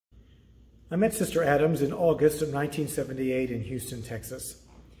I met Sister Adams in August of 1978 in Houston, Texas.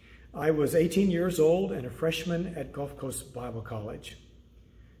 I was 18 years old and a freshman at Gulf Coast Bible College.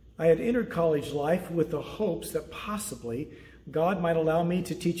 I had entered college life with the hopes that possibly God might allow me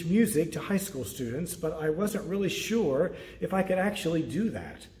to teach music to high school students, but I wasn't really sure if I could actually do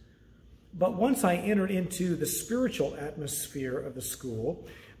that. But once I entered into the spiritual atmosphere of the school,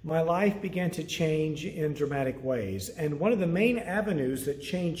 my life began to change in dramatic ways. And one of the main avenues that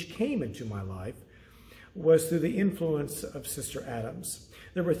change came into my life was through the influence of Sister Adams.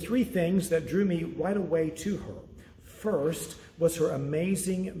 There were three things that drew me right away to her. First was her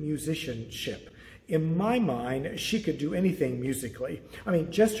amazing musicianship. In my mind, she could do anything musically. I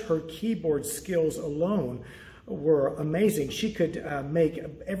mean, just her keyboard skills alone were amazing. She could make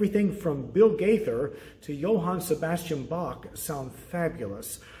everything from Bill Gaither to Johann Sebastian Bach sound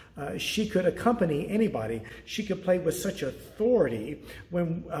fabulous. She could accompany anybody. She could play with such authority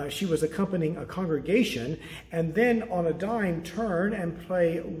when she was accompanying a congregation, and then on a dime turn and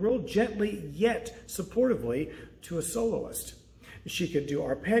play real gently yet supportively to a soloist. She could do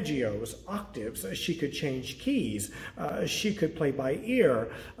arpeggios, octaves. She could change keys. She could play by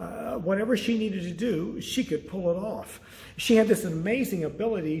ear. Whatever she needed to do, she could pull it off. She had this amazing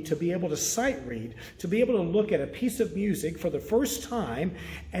ability to be able to sight read, to be able to look at a piece of music for the first time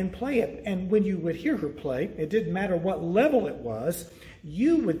and play it. And when you would hear her play, it didn't matter what level it was,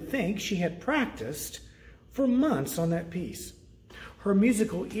 you would think she had practiced for months on that piece. Her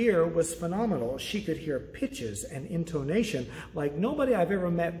musical ear was phenomenal. She could hear pitches and intonation like nobody I've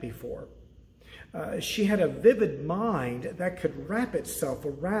ever met before. She had a vivid mind that could wrap itself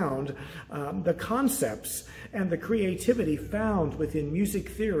around the concepts and the creativity found within music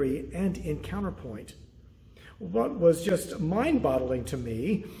theory and in counterpoint. What was just mind-boggling to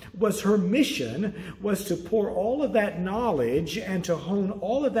me was her mission was to pour all of that knowledge and to hone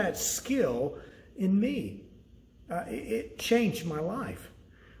all of that skill in me. It changed my life.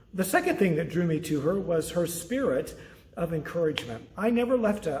 The second thing that drew me to her was her spirit of encouragement. I never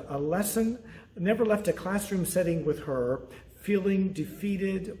left a lesson, never left a classroom setting with her feeling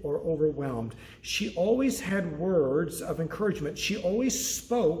defeated or overwhelmed. She always had words of encouragement. She always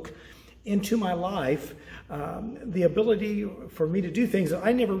spoke into my life the ability for me to do things that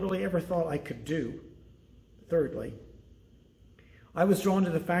I never really ever thought I could do. Thirdly, I was drawn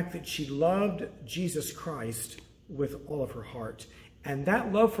to the fact that she loved Jesus Christ with all of her heart. And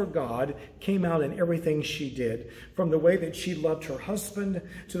that love for God came out in everything she did, from the way that she loved her husband,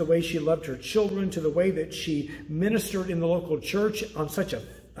 to the way she loved her children, to the way that she ministered in the local church on such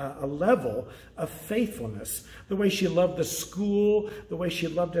a level of faithfulness, the way she loved the school, the way she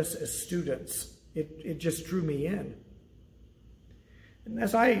loved us as students. It just drew me in. And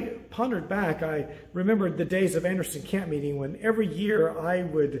as I pondered back, I remembered the days of Anderson camp meeting when every year I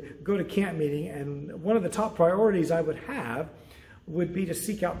would go to camp meeting, and one of the top priorities I would have would be to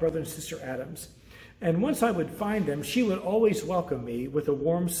seek out Brother and Sister Adams. And once I would find them, she would always welcome me with a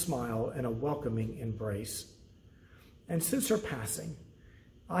warm smile and a welcoming embrace. And since her passing,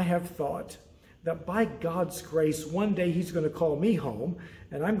 I have thought that by God's grace, one day he's going to call me home,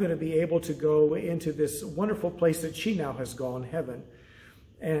 and I'm going to be able to go into this wonderful place that she now has gone, heaven.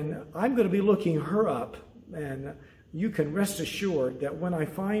 And I'm going to be looking her up, and you can rest assured that when I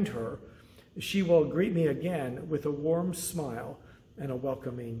find her, she will greet me again with a warm smile and a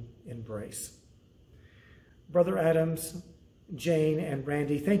welcoming embrace. Brother Adams, Jane, and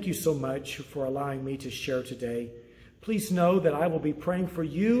Randy, thank you so much for allowing me to share today. Please know that I will be praying for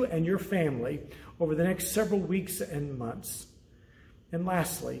you and your family over the next several weeks and months. And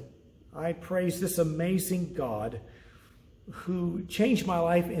lastly, I praise this amazing God who changed my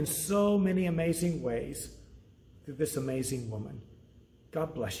life in so many amazing ways through this amazing woman.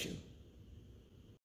 God bless you.